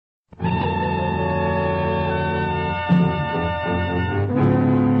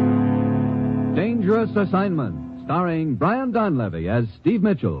Dangerous Assignment, starring Brian Donlevy as Steve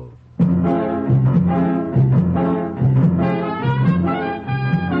Mitchell.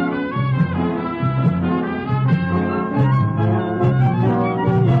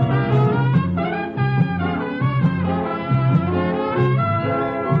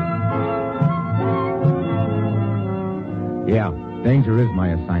 Yeah, danger is my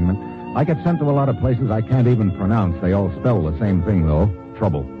assignment. I get sent to a lot of places I can't even pronounce. They all spell the same thing, though.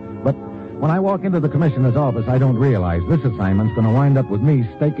 Trouble. But when I walk into the commissioner's office, I don't realize this assignment's going to wind up with me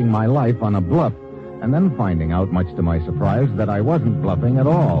staking my life on a bluff, and then finding out, much to my surprise, that I wasn't bluffing at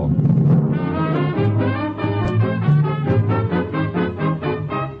all.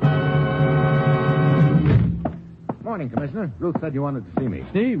 Morning, Commissioner. Ruth said you wanted to see me.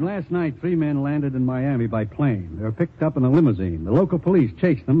 Steve, last night 3 men landed in Miami by plane. They were picked up in a limousine. The local police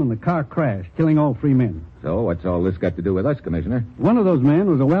chased them, and the car crashed, killing all 3 men. So what's all this got to do with us, Commissioner? One of those men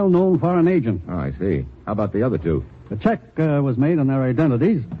was a well-known foreign agent. Oh, I see. How about the other 2? The check was made on their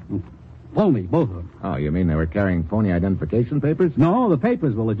identities. Phony, both of them. Oh, you mean they were carrying phony identification papers? No, the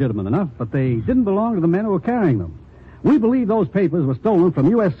papers were legitimate enough, but they didn't belong to the men who were carrying them. We believe those papers were stolen from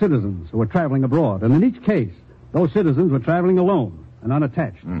U.S. citizens who were traveling abroad, and in each case, those citizens were traveling alone and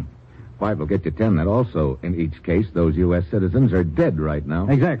unattached. 5 will get you 10. That also, in each case, those U.S. citizens are dead right now.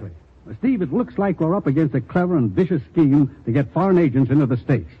 Exactly. Steve, it looks like we're up against a clever and vicious scheme to get foreign agents into the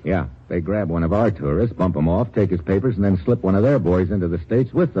States. Yeah. They grab one of our tourists, bump him off, take his papers, and then slip one of their boys into the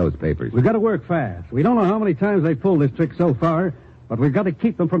States with those papers. We've got to work fast. We don't know how many times they've pulled this trick so far, but we've got to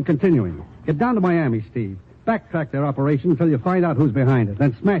keep them from continuing. Get down to Miami, Steve. Backtrack their operation until you find out who's behind it.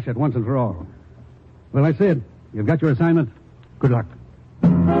 Then smash it once and for all. Well, that's it. You've got your assignment. Good luck.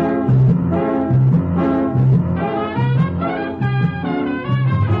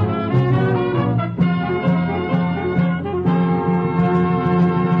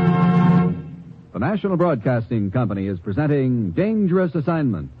 The National Broadcasting Company is presenting Dangerous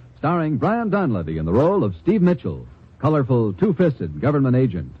Assignment, starring Brian Donlevy in the role of Steve Mitchell, colorful, two-fisted government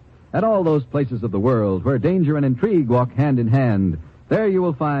agent. At all those places of the world where danger and intrigue walk hand in hand, there you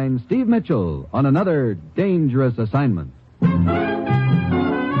will find Steve Mitchell on another Dangerous Assignment.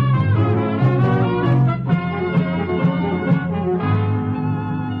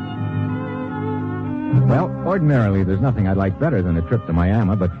 Well, ordinarily, there's nothing I'd like better than a trip to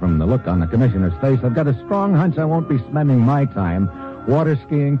Miami, but from the look on the commissioner's face, I've got a strong hunch I won't be spending my time water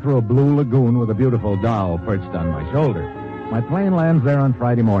skiing through a blue lagoon with a beautiful doll perched on my shoulder. My plane lands there on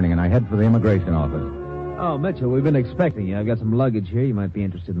Friday morning, and I head for the immigration office. Oh, Mitchell, we've been expecting you. I've got some luggage here you might be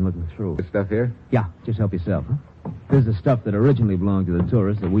interested in looking through. This stuff here? Yeah, just help yourself. This is the stuff that originally belonged to the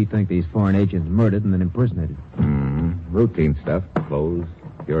tourists that we think these foreign agents murdered and then impersonated. Routine stuff. Clothes,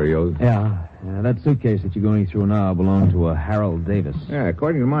 curios. Yeah, that suitcase that you're going through now belonged to a Harold Davis. Yeah,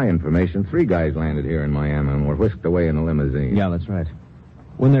 according to my information, 3 guys landed here in Miami and were whisked away in a limousine. Yeah, that's right.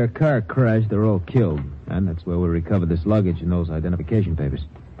 When their car crashed, they were all killed. And that's where we recovered this luggage and those identification papers.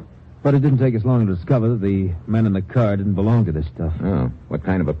 But it didn't take us long to discover that the men in the car didn't belong to this stuff. Oh, what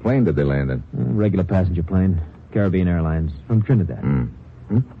kind of a plane did they land in? A regular passenger plane. Caribbean Airlines. From Trinidad.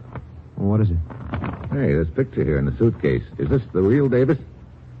 Well, what is it? Hey, this picture here in the suitcase. Is this the real Davis?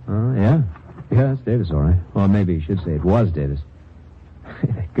 Oh, yeah. Yeah, it's Davis, all right. Or maybe you should say it was Davis.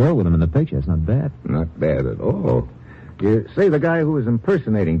 That girl with him in the picture, it's not bad. Not bad at all. You say the guy who was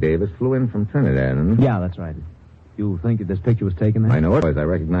impersonating Davis flew in from Trinidad, huh? Yeah, that's right. You think that this picture was taken there? I know it was. I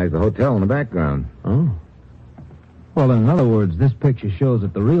recognize the hotel in the background. Oh. Well, then, in other words, this picture shows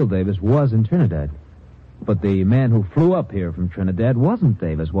that the real Davis was in Trinidad. But the man who flew up here from Trinidad wasn't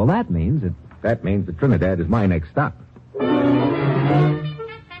Davis. Well, that means that... That means that Trinidad is my next stop.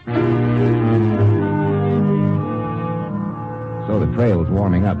 So the trail's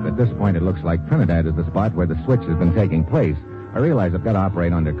warming up. At this point, it looks like Trinidad is the spot where the switch has been taking place. I realize I've got to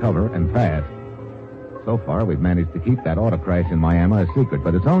operate undercover and fast. So far, we've managed to keep that auto crash in Miami a secret,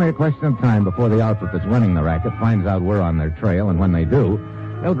 but it's only a question of time before the outfit that's running the racket finds out we're on their trail, and when they do,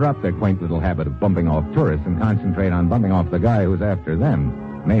 they'll drop their quaint little habit of bumping off tourists and concentrate on bumping off the guy who's after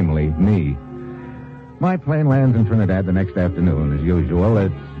them, namely me. My plane lands in Trinidad the next afternoon. As usual,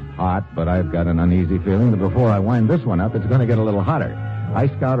 it's hot, but I've got an uneasy feeling that before I wind this one up, it's going to get a little hotter. I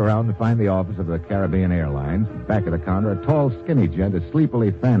scout around to find the office of the Caribbean Airlines. Back of the counter, a tall, skinny gent is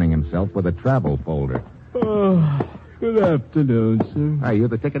sleepily fanning himself with a travel folder. Oh, good afternoon, sir. Are you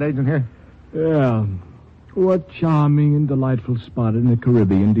the ticket agent here? Yeah. What charming and delightful spot in the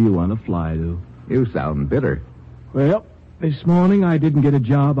Caribbean do you want to fly to? You sound bitter. Well, this morning I didn't get a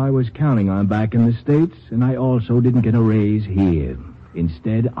job I was counting on back in the States, and I also didn't get a raise here.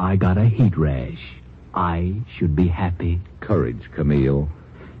 Instead, I got a heat rash. I should be happy. Courage, Camille.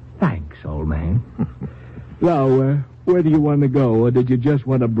 Thanks, old man. Now, where do you want to go, or did you just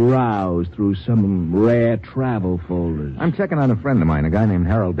want to browse through some rare travel folders? I'm checking on a friend of mine, a guy named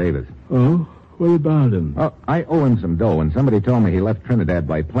Harold Davis. Oh? What about him? Oh, I owe him some dough, and somebody told me he left Trinidad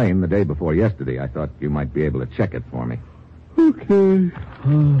by plane the day before yesterday. I thought you might be able to check it for me. Okay.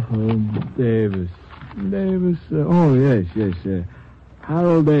 Davis. Yes.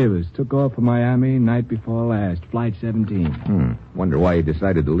 Harold Davis took off for Miami night before last, flight 17. Wonder why he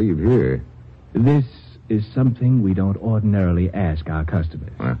decided to leave here. This is something we don't ordinarily ask our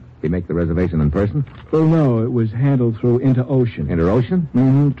customers. He make the reservation in person? Oh, no, it was handled through Interocean. Interocean?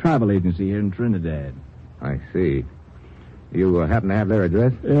 Mm-hmm. Travel agency here in Trinidad. I see. You happen to have their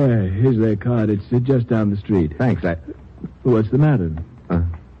address? Yeah, here's their card. It's just down the street. Thanks. What's the matter?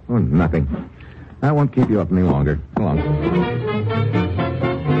 Nothing. I won't keep you up any longer. So long.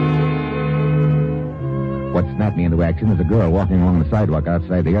 What snapped me into action is a girl walking along the sidewalk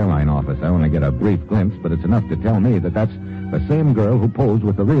outside the airline office. I only get a brief glimpse, but it's enough to tell me that that's the same girl who posed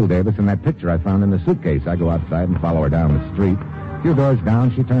with the real Davis in that picture I found in the suitcase. I go outside and follow her down the street. A few doors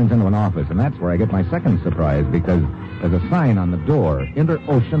down, she turns into an office, and that's where I get my second surprise, because there's a sign on the door,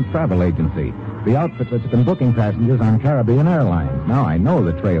 Interocean Travel Agency, the outfit that's been booking passengers on Caribbean Airlines. Now I know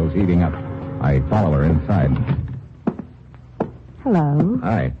the trail's heating up. I follow her inside. Hello.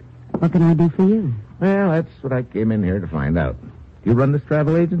 Hi. What can I do for you? Well, that's what I came in here to find out. You run this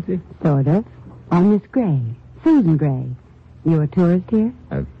travel agency? Sort of. I'm Miss Gray. Susan Gray. You a tourist here?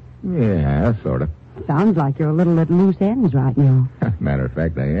 Yeah, sort of. Sounds like you're a little at loose ends right now. Matter of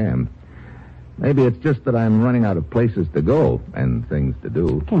fact, I am. Maybe it's just that I'm running out of places to go and things to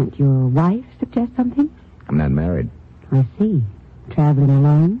do. Can't your wife suggest something? I'm not married. I see. Traveling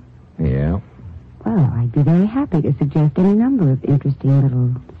alone? Yeah. Well, I'd be very happy to suggest any number of interesting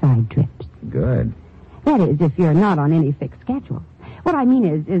little side trips. Good. That is, if you're not on any fixed schedule. What I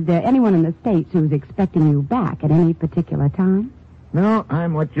mean is there anyone in the States who's expecting you back at any particular time? No,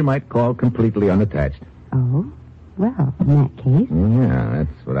 I'm what you might call completely unattached. Oh? Well, in that case... Yeah,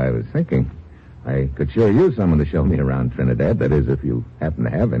 that's what I was thinking. I could sure use someone to show me around Trinidad. That is, if you happen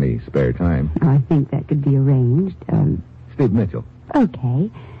to have any spare time. I think that could be arranged. Steve Mitchell. Okay.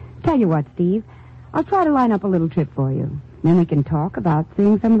 Tell you what, Steve. I'll try to line up a little trip for you. Then we can talk about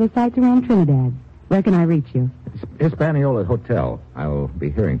seeing some of the sights around Trinidad. Where can I reach you? Hispaniola Hotel. I'll be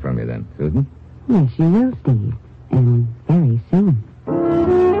hearing from you then, Susan. Yes, you will, Steve. And very soon.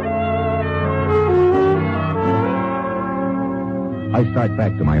 I start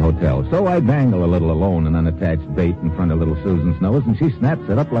back to my hotel, so I dangle a little alone and unattached bait in front of little Susan's nose, and she snaps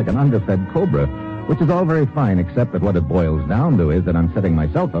it up like an underfed cobra, which is all very fine, except that what it boils down to is that I'm setting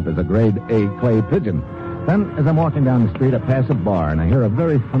myself up as a grade A clay pigeon. Then, as I'm walking down the street, I pass a bar, and I hear a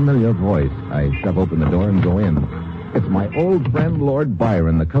very familiar voice. I shove open the door and go in. It's my old friend, Lord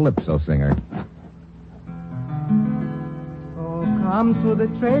Byron, the Calypso singer. Oh, come to the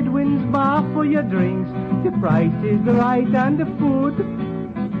Trade Winds Bar for your drinks. The price is right and the food,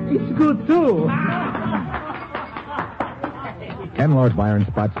 it's good, too. And Lord Byron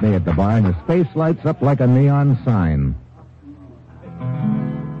spots me at the bar, and his face lights up like a neon sign.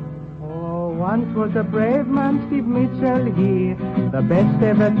 Once was a brave man, Steve Mitchell, he, the best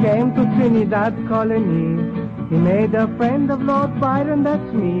ever came to Trinidad colony. He made a friend of Lord Byron,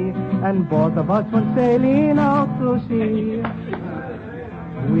 that's me, and both of us went sailing out to sea.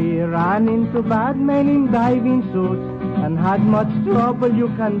 We ran into bad men in diving suits, and had much trouble, you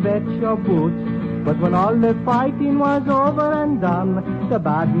can bet your boots. But when all the fighting was over and done, the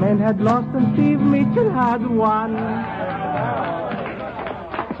bad men had lost and Steve Mitchell had won.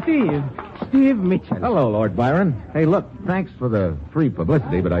 Steve Mitchell. Hello, Lord Byron. Hey, look, thanks for the free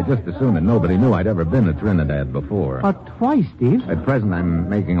publicity, but I just assumed that nobody knew I'd ever been to Trinidad before. But why, Steve? At present, I'm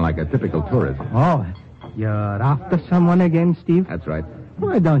making like a typical tourist. Oh, you're after someone again, Steve? That's right.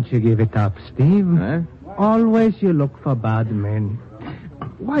 Why don't you give it up, Steve? Huh? Always you look for bad men.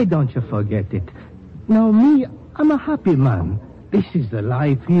 Why don't you forget it? Now, me, I'm a happy man. This is the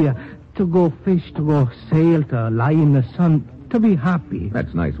life here. To go fish, to go sail, to lie in the sun, to be happy.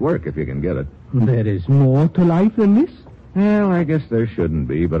 That's nice work if you can get it. There is more to life than this? Well, I guess there shouldn't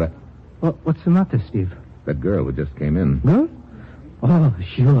be, but What's the matter, Steve? that girl who just came in. Girl? Oh,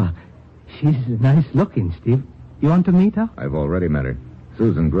 sure. She's nice looking, Steve. You want to meet her? I've already met her.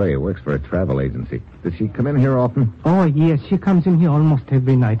 Susan Gray works for a travel agency. Does she come in here often? Oh, yes. She comes in here almost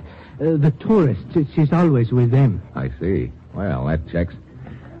every night. The tourists, she's always with them. I see. Well, that checks.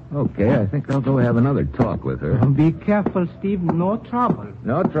 Okay, I think I'll go have another talk with her. Be careful, Steve. No trouble.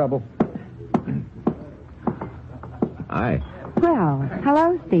 No trouble. Hi. Well,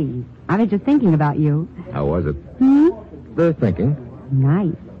 hello, Steve. I was just thinking about you. How was it? Hmm? The thinking.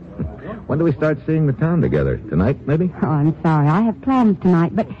 Nice. When do we start seeing the town together? Tonight, maybe? Oh, I'm sorry. I have plans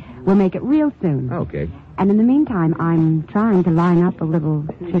tonight, but we'll make it real soon. Okay. And in the meantime, I'm trying to line up a little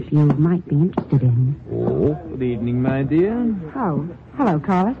trip you might be interested in. Oh? Good evening, my dear. Oh, hello,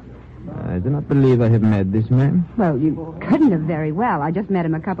 Carlos. I do not believe I have met this man. Well, you couldn't have very well. I just met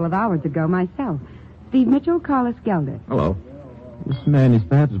him a couple of hours ago myself. Steve Mitchell, Carlos Gelder. Hello. This man is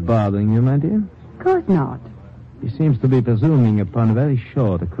perhaps bothering you, my dear. Of course not. He seems to be presuming upon a very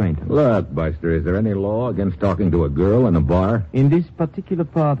short acquaintance. Look, Buster, is there any law against talking to a girl in a bar? In this particular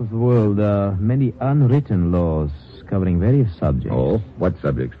part of the world, there are many unwritten laws covering various subjects. Oh? What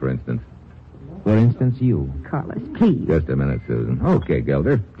subjects, for instance? For instance, you. Carlos, please. Just a minute, Susan. Okay,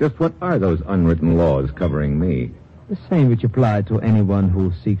 Gelder. Just what are those unwritten laws covering me? The same which apply to anyone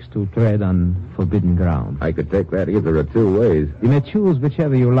who seeks to tread on forbidden ground. I could take that either of two ways. You may choose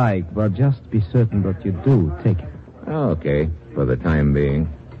whichever you like, but just be certain that you do take it. Okay, for the time being.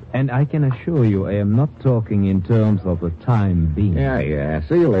 And I can assure you I am not talking in terms of the time being. Yeah.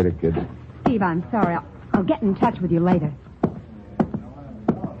 See you later, kids. Steve, I'm sorry. I'll get in touch with you later.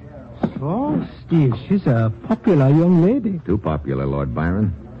 Oh, Steve, she's a popular young lady. Too popular, Lord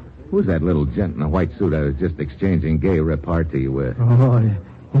Byron. Who's that little gent in a white suit I was just exchanging gay repartee with? Oh,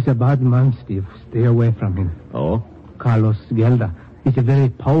 he's a bad man, Steve. Stay away from him. Oh? Carlos Gelder. He's a very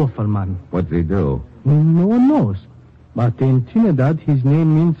powerful man. What's he do? No one knows. But in Trinidad, his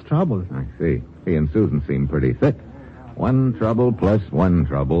name means trouble. I see. He and Susan seem pretty thick. One trouble plus one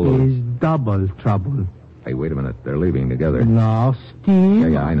trouble. He's double trouble. Hey, wait a minute. They're leaving together. Now,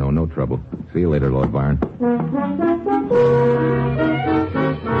 Steve... Yeah, I know. No trouble. See you later, Lord Byron.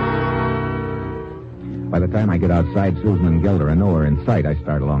 By the time I get outside, Susan and Gelder are nowhere in sight. I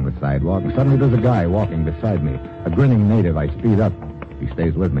start along the sidewalk, and suddenly there's a guy walking beside me. A grinning native. I speed up. He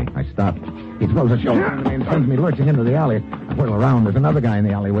stays with me. I stop. He throws a shoulder at me and sends me lurching into the alley. I whirl around. There's another guy in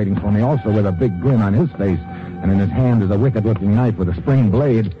the alley waiting for me, also with a big grin on his face. And in his hand is a wicked-looking knife with a spring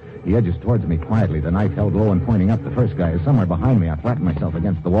blade. He edges towards me quietly, the knife held low and pointing up. The first guy is somewhere behind me. I flatten myself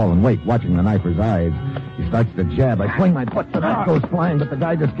against the wall and wait, watching the knifer's eyes. He starts to jab. I swing my foot, the knife goes flying, but the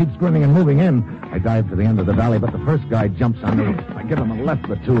guy just keeps grinning and moving in. I dive to the end of the valley, but the first guy jumps on me. I give him a left,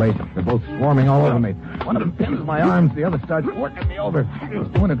 but too late. They're both swarming all over me. One of them pins my arms, the other starts working me over. He was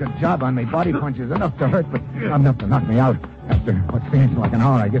doing a good job on me. Body punches, enough to hurt, but not enough to knock me out. After what seems like an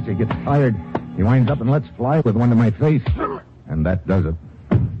hour, I guess he gets tired. He winds up and lets fly with one to my face. And that does it.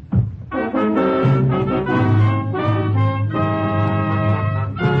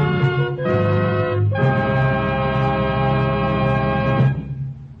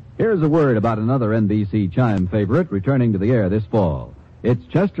 Here's a word about another NBC Chime favorite returning to the air this fall. It's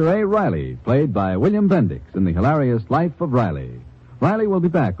Chester A. Riley, played by William Bendix in the hilarious Life of Riley. Riley will be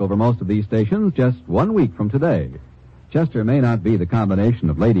back over most of these stations just 1 week from today. Chester may not be the combination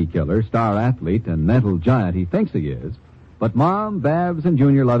of lady killer, star athlete, and mental giant he thinks he is, but Mom, Babs, and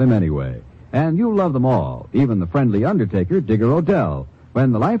Junior love him anyway. And you'll love them all, even the friendly undertaker, Digger Odell,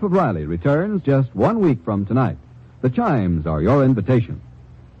 when The Life of Riley returns just 1 week from tonight. The Chimes are your invitation.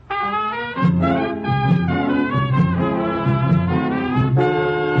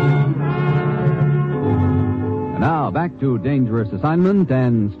 And now, back to Dangerous Assignment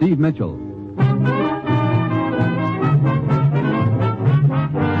and Steve Mitchell.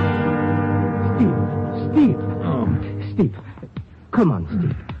 Steve. Come on,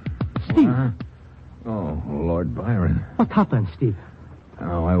 Steve. Steve. Oh, Lord Byron. What happened, Steve?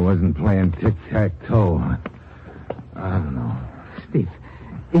 Oh, I wasn't playing tic-tac-toe. I don't know. Steve,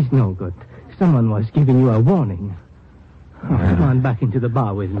 it's no good. Someone was giving you a warning. Oh, come on back into the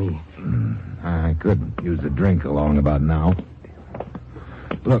bar with me. I could use a drink along about now.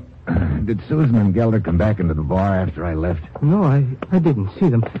 Look, did Susan and Gelder come back into the bar after I left? No, I didn't see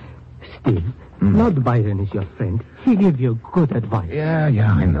them. Steve, Lord Byron is your friend. He gave you good advice. Yeah,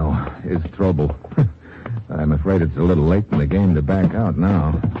 I know. His trouble. I'm afraid it's a little late in the game to back out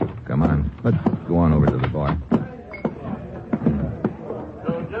now. Come on, let's go on over to the bar.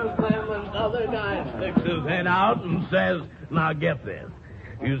 So just then another guy sticks his head out and says, now get this.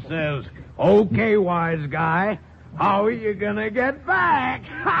 He says, okay, wise guy, how are you going to get back?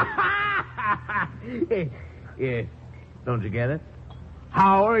 Yeah, don't you get it?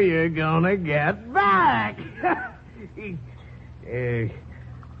 How are you going to get back?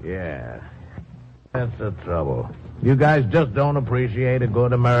 Yeah, that's the trouble. You guys just don't appreciate a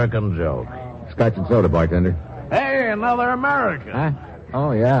good American joke. Scotch and soda, bartender. Hey, another American. Huh?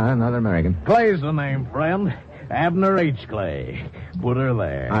 Oh, yeah, another American. Clay's the name, friend. Abner H. Clay. Put her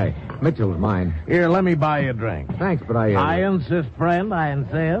there. Hi. Mitchell's mine. Here, let me buy you a drink. Thanks, but I insist, friend. I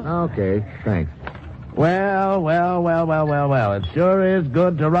insist. Okay, thanks. Well. It sure is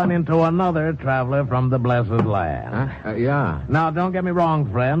good to run into another traveler from the blessed land. Yeah. Now, don't get me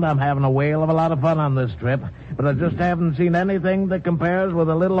wrong, friend. I'm having a whale of a lot of fun on this trip, but I just haven't seen anything that compares with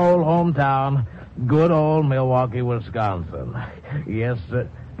a little old hometown, good old Milwaukee, Wisconsin. Yes, sir.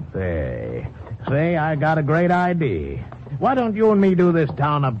 Say, I got a great idea. Why don't you and me do this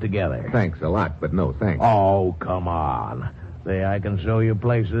town up together? Thanks a lot, but no thanks. Oh, come on. Say, I can show you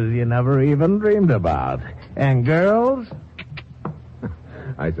places you never even dreamed about. And girls?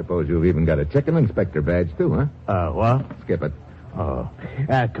 I suppose you've even got a chicken inspector badge, too, huh? What? Skip it. Oh.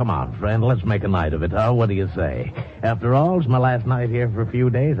 Come on, friend. Let's make a night of it, huh? What do you say? After all, it's my last night here for a few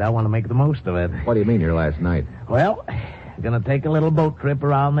days. I want to make the most of it. What do you mean your last night? Well, gonna take a little boat trip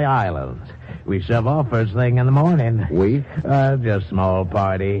around the islands. We shove off first thing in the morning. We? Just small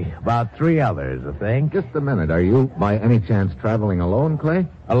party. About 3 others, I think. Just a minute. Are you, by any chance, traveling alone, Clay?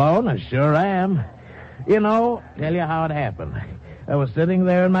 Alone? I sure am. You know, tell you how it happened. I was sitting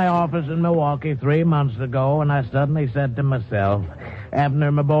there in my office in Milwaukee 3 months ago, and I suddenly said to myself,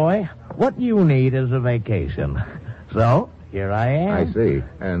 Abner, my boy, what you need is a vacation. So, here I am. I see.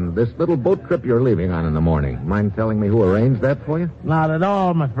 And this little boat trip you're leaving on in the morning, mind telling me who arranged that for you? Not at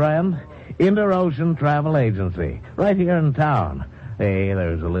all, my friend. Interocean Travel Agency, right here in town. Hey,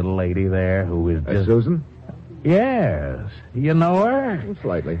 there's a little lady there who is just... Susan? Yes. You know her?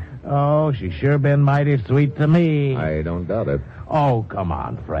 Slightly. Oh, she's sure been mighty sweet to me. I don't doubt it. Oh, come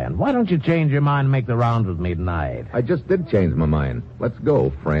on, friend. Why don't you change your mind and make the rounds with me tonight? I just did change my mind. Let's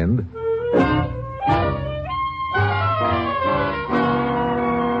go, friend.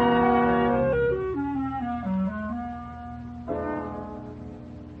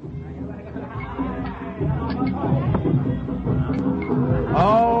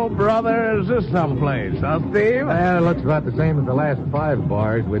 Oh, brother, is this someplace, huh, Steve? Well, it looks about the same as the last 5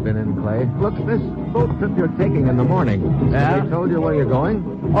 bars we've been in, Clay. Look, this boat trip you're taking in the morning. Yeah? They told you where you're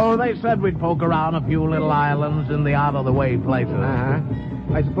going? Oh, they said we'd poke around a few little islands in the out-of-the-way places. Uh-huh.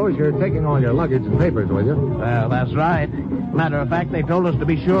 I suppose you're taking all your luggage and papers with you. Well, that's right. Matter of fact, they told us to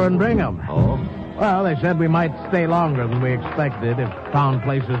be sure and bring them. Oh? Well, they said we might stay longer than we expected if found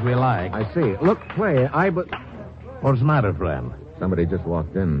places we like. I see. Look, Clay, What's the matter, friend? Somebody just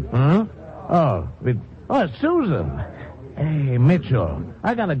walked in. Huh? Oh, it's Susan. Hey, Mitchell,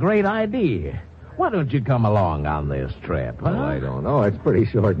 I got a great idea. Why don't you come along on this trip, huh? Oh, I don't know. It's pretty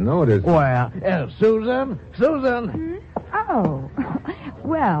short notice. Well, Susan? Oh,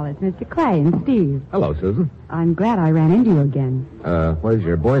 well, it's Mr. Clay and Steve. Hello, Susan. I'm glad I ran into you again. Where's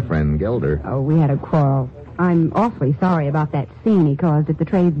your boyfriend, Gelder? Oh, we had a quarrel. I'm awfully sorry about that scene he caused at the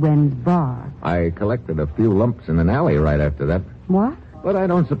Tradesmen's Bar. I collected a few lumps in an alley right after that. What? But I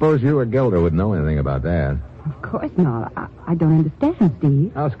don't suppose you or Gelder would know anything about that. Of course not. I don't understand,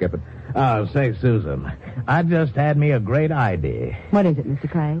 Steve. I'll skip it. Oh, say, Susan, I just had me a great idea. What is it,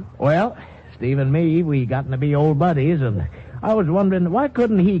 Mr. Clay? Well, Steve and me, we gotten to be old buddies, and I was wondering, why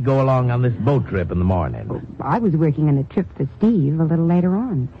couldn't he go along on this boat trip in the morning? I was working on a trip for Steve a little later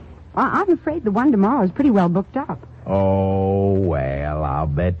on. I'm afraid the one tomorrow is pretty well booked up. Oh, well, I'll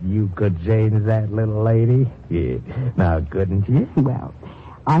bet you could change that little lady. Yeah. Now, couldn't you? Well,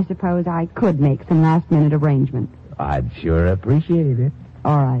 I suppose I could make some last-minute arrangements. I'd sure appreciate it.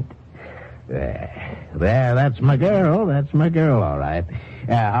 All right. There, that's my girl. That's my girl, all right.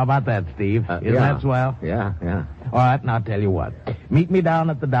 How about that, Steve? Isn't that swell? Yeah. All right, now I'll tell you what. Meet me down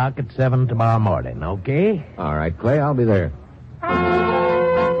at the dock at 7 tomorrow morning, okay? All right, Clay, I'll be there.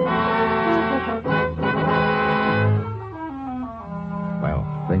 Well,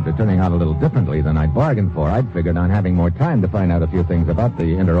 things are turning out a little differently than I'd bargained for. I'd figured on having more time to find out a few things about the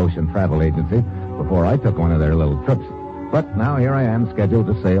Interocean Travel Agency before I took one of their little trips. But now here I am, scheduled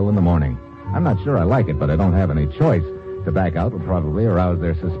to sail in the morning. I'm not sure I like it, but I don't have any choice. To back out would probably arouse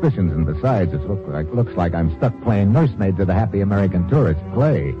their suspicions, and besides, it looks like I'm stuck playing nursemaid to the happy American tourist,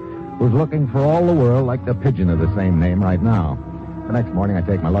 Clay, who's looking for all the world like the pigeon of the same name right now. The next morning, I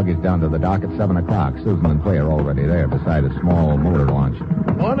take my luggage down to the dock at 7 o'clock. Susan and Clay are already there beside a small motor launch.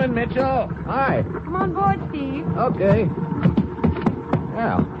 Morning, Mitchell. Hi. Come on board, Steve. Okay.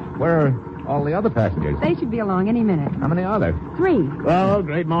 Well, where are all the other passengers? They should be along any minute. How many are there? 3. Well,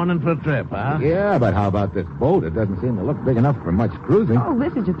 great morning for a trip, huh? Yeah, but how about this boat? It doesn't seem to look big enough for much cruising. Oh,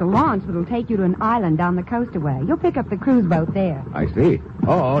 this is just a launch that'll take you to an island down the coast away. You'll pick up the cruise boat there. I see.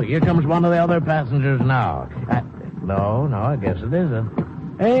 Oh, here comes one of the other passengers now. No, I guess it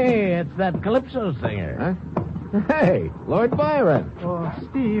isn't. Hey, it's that Calypso singer. Huh? Hey, Lord Byron. Oh,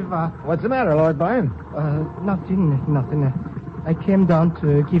 Steve, What's the matter, Lord Byron? nothing. I came down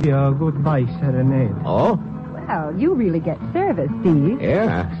to give you a goodbye serenade. Oh? Well, you really get service, Steve.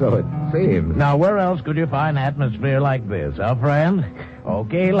 Yeah, so it seems. Now, where else could you find atmosphere like this, huh, friend?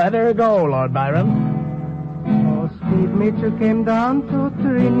 Okay, let her go, Lord Byron. Oh, Steve Mitchell came down to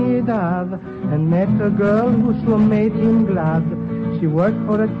Trinidad and met a girl who so made him glad. She worked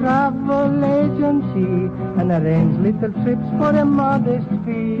for a travel agency and arranged little trips for a modest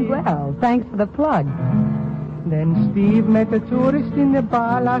fee. Well, thanks for the plug. Then Steve met a tourist in the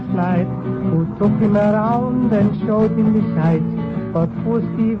bar last night who took him around and showed him the sights. But for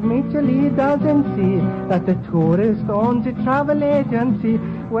Steve Mitchell, he doesn't see that the tourist owns a travel agency.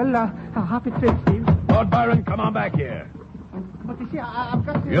 Well, a happy trip, Steve. Lord Byron, come on back here. But you see, I've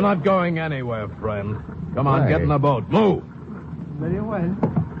got to... You're not going anywhere, friend. Come on, Right. get in the boat. Move. Very well.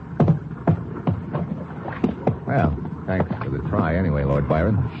 Well, thanks for the try anyway, Lord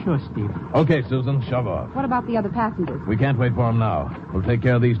Byron. Sure, Steve. Okay, Susan, shove off. What about the other passengers? We can't wait for them now. We'll take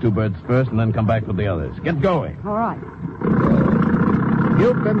care of these two birds first and then come back with the others. Get going. All right.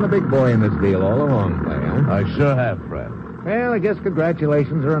 You've been the big boy in this deal all along, Clay, huh? I sure have, friend. Well, I guess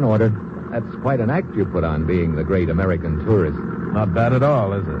congratulations are in order. That's quite an act you put on, being the great American tourist. Not bad at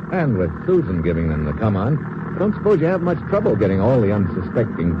all, is it? And with Susan giving them the come-on, I don't suppose you have much trouble getting all the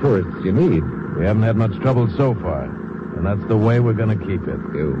unsuspecting tourists you need. We haven't had much trouble so far, and that's the way we're going to keep it.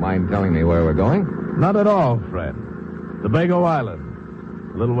 You mind telling me where we're going? Not at all, friend. Tobago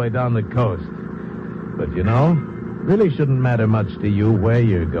Island, a little way down the coast. But you know, really shouldn't matter much to you where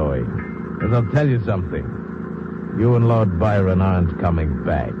you're going. Because I'll tell you something. You and Lord Byron aren't coming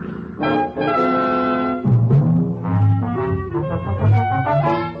back.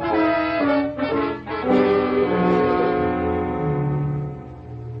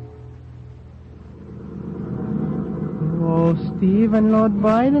 Oh, Steve and Lord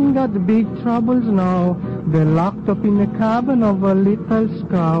Byron got big troubles now. They're locked up in the cabin of a little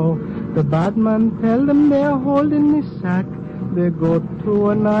scow. The bad man tell them they're holding the sack. They go to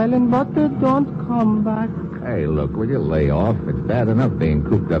an island, but they don't come back. Hey, look, will you lay off? It's bad enough being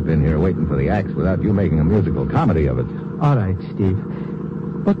cooped up in here waiting for the axe without you making a musical comedy of it. All right, Steve.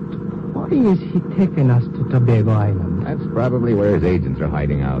 But why is he taking us to Tobago Island? That's probably where his agents are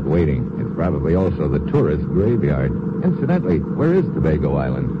hiding out, waiting. It's probably also the tourist graveyard. Incidentally, where is Tobago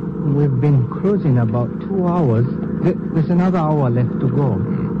Island? We've been cruising about 2 hours. There's another hour left to go.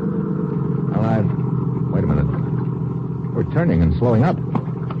 Well, wait a minute. We're turning and slowing up.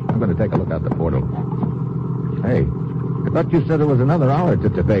 I'm going to take a look out the portal. Hey, I thought you said there was another hour to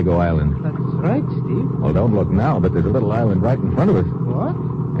Tobago Island. That's right, Steve. Well, don't look now, but there's a little island right in front of us. What?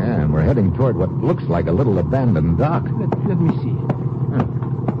 Yeah, and we're heading toward what looks like a little abandoned dock. Let me see.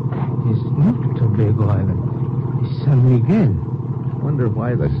 It's not Tobago Island. It's San Miguel. Wonder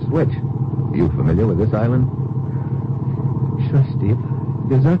why the switch. Are you familiar with this island? Sure, Steve.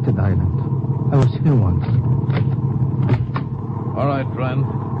 Deserted island. I was here once. All right, friend.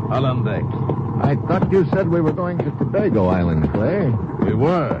 I'll on deck. I thought you said we were going to Tobago Island, Clay. We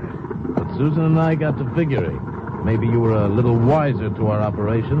were. But Susan and I got to figuring. Maybe you were a little wiser to our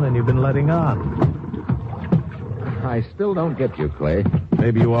operation than you've been letting on. I still don't get you, Clay.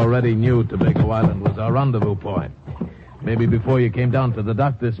 Maybe you already knew Tobago Island was our rendezvous point. Maybe before you came down to the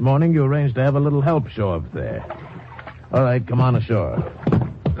dock this morning, you arranged to have a little help show up there. All right, come on ashore.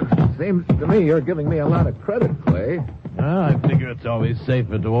 Seems to me you're giving me a lot of credit, Clay. I figure it's always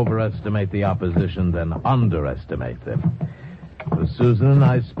safer to overestimate the opposition than underestimate them. So Susan and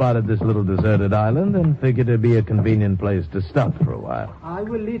I spotted this little deserted island and figured it'd be a convenient place to stop for a while. I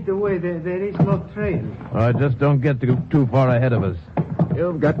will lead the way. There is no trail. All right, just don't get too far ahead of us.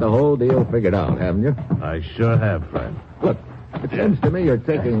 You've got the whole deal figured out, haven't you? I sure have, friend. Look, it seems to me you're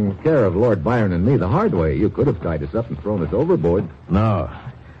taking care of Lord Byron and me the hard way. You could have tied us up and thrown us overboard. No.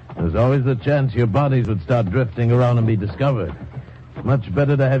 There's always the chance your bodies would start drifting around and be discovered. Much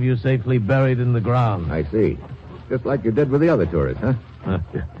better to have you safely buried in the ground. I see. Just like you did with the other tourists, huh?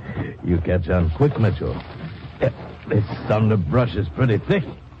 You catch on quick, Mitchell. This underbrush is pretty thick.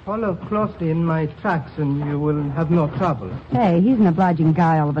 Follow closely in my tracks and you will have no trouble. Hey, he's an obliging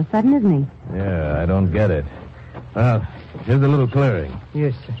guy all of a sudden, isn't he? Yeah, I don't get it. Well, here's a little clearing.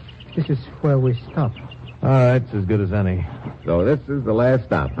 Yes, this is where we stop. All right, it's as good as any. So this is the last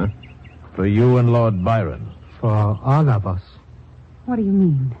stop, huh? For you and Lord Byron. For all of us. What do you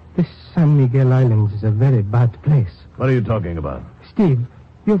mean? This San Miguel Island is a very bad place. What are you talking about? Steve,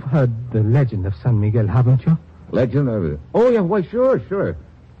 you've heard the legend of San Miguel, haven't you? Legend of... Oh, yeah, why, sure.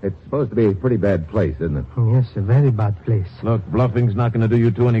 It's supposed to be a pretty bad place, isn't it? Yes, a very bad place. Look, bluffing's not going to do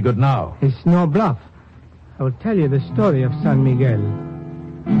you two any good now. It's no bluff. I will tell you the story of San Miguel.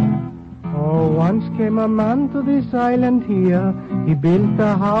 Oh, once came a man to this island here. He built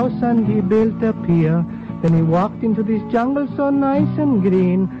a house and he built a pier. Then he walked into this jungle so nice and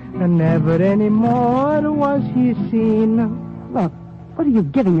green, and never any more was he seen. Look, what are you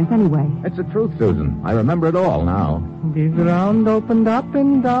giving us anyway? It's the truth, Susan. I remember it all now. The ground opened up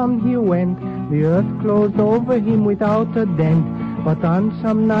and down he went. The earth closed over him without a dent. But on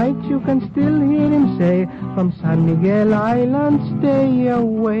some nights you can still hear him say, from San Miguel Island, stay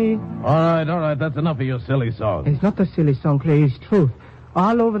away. All right, that's enough of your silly song. It's not a silly song, Clay, it's truth.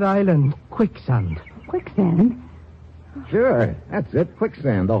 All over the island, quicksand. Quicksand? Sure, that's it.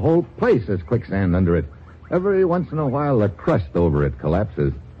 Quicksand. The whole place is quicksand under it. Every once in a while, the crust over it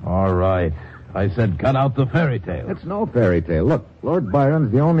collapses. All right. I said cut out the fairy tale. It's no fairy tale. Look, Lord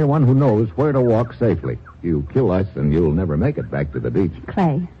Byron's the only one who knows where to walk safely. You kill us, and you'll never make it back to the beach.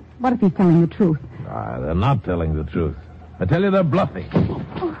 Clay, what if he's telling the truth? They're not telling the truth. I tell you, they're bluffing.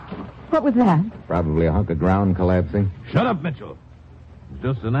 What was that? Probably a hunk of ground collapsing. Shut up, Mitchell. It's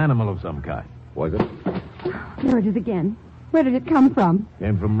just an animal of some kind. Was it? There it is again. Where did it come from?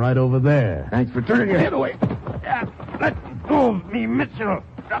 Came from right over there. Thanks for turning your head away. Let go of me, Mitchell.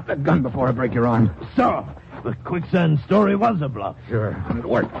 Drop that gun before I break your arm. So, the quicksand story was a bluff. Sure, and it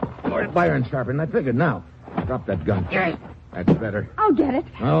worked. Lord Byron sharpened. I figured now. Drop that gun. That's better. I'll get it.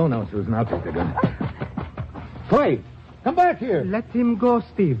 Oh, no, Susan. I'll take the gun. Clay, come back here. Let him go,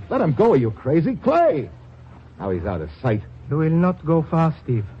 Steve. Let him go, are you crazy? Clay! Now he's out of sight. He will not go far,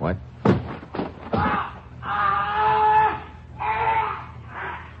 Steve. What?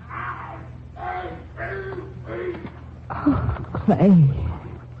 Oh, Clay.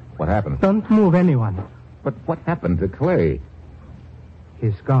 What happened? Don't move anyone. But what happened to Clay?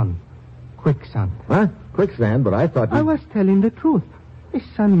 He's gone. Quicksand. Huh? Quicksand, but I thought you... I was telling the truth. Is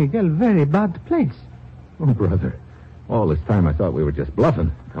San Miguel very bad place? Oh, brother. All this time I thought we were just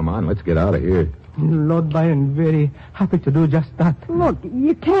bluffing. Come on, let's get out of here. Lord Byron very happy to do just that. Look,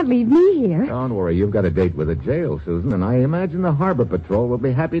 you can't leave me here. Don't worry, you've got a date with the jail, Susan, and I imagine the Harbor Patrol will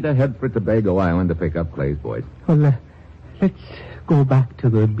be happy to head for Tobago Island to pick up Clay's boys. Well, let's go back to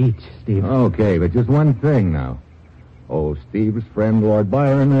the beach, Steve. Okay, but just one thing now. Oh, Steve's friend Lord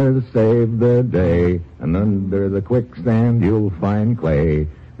Byron has saved the day, and under the quicksand you'll find Clay.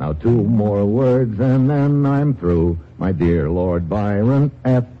 Now 2 more words and then I'm through. My dear Lord Byron,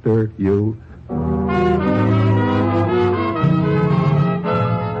 after you.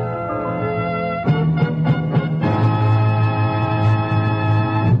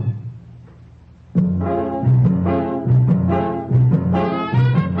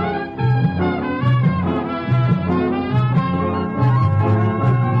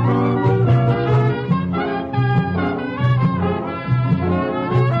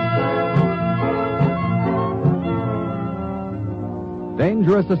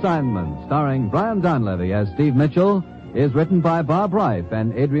 Dangerous Assignment, starring Brian Donlevy as Steve Mitchell, is written by Bob Reif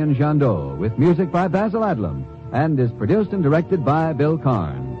and Adrian Jandot, with music by Basil Adlam, and is produced and directed by Bill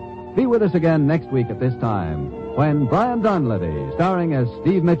Karn. Be with us again next week at this time, when Brian Donlevy, starring as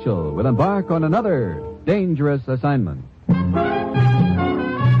Steve Mitchell, will embark on another Dangerous Assignment.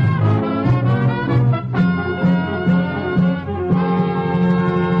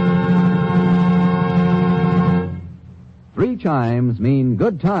 3 chimes mean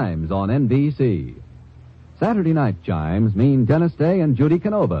good times on NBC. Saturday night chimes mean Dennis Day and Judy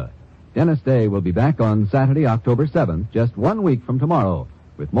Canova. Dennis Day will be back on Saturday, October 7th, just 1 week from tomorrow,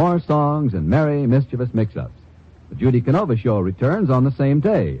 with more songs and merry, mischievous mix-ups. The Judy Canova Show returns on the same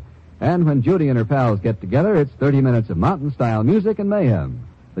day. And when Judy and her pals get together, it's 30 minutes of mountain-style music and mayhem.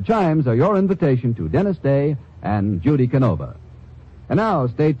 The chimes are your invitation to Dennis Day and Judy Canova. And now,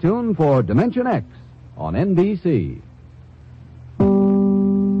 stay tuned for Dimension X on NBC.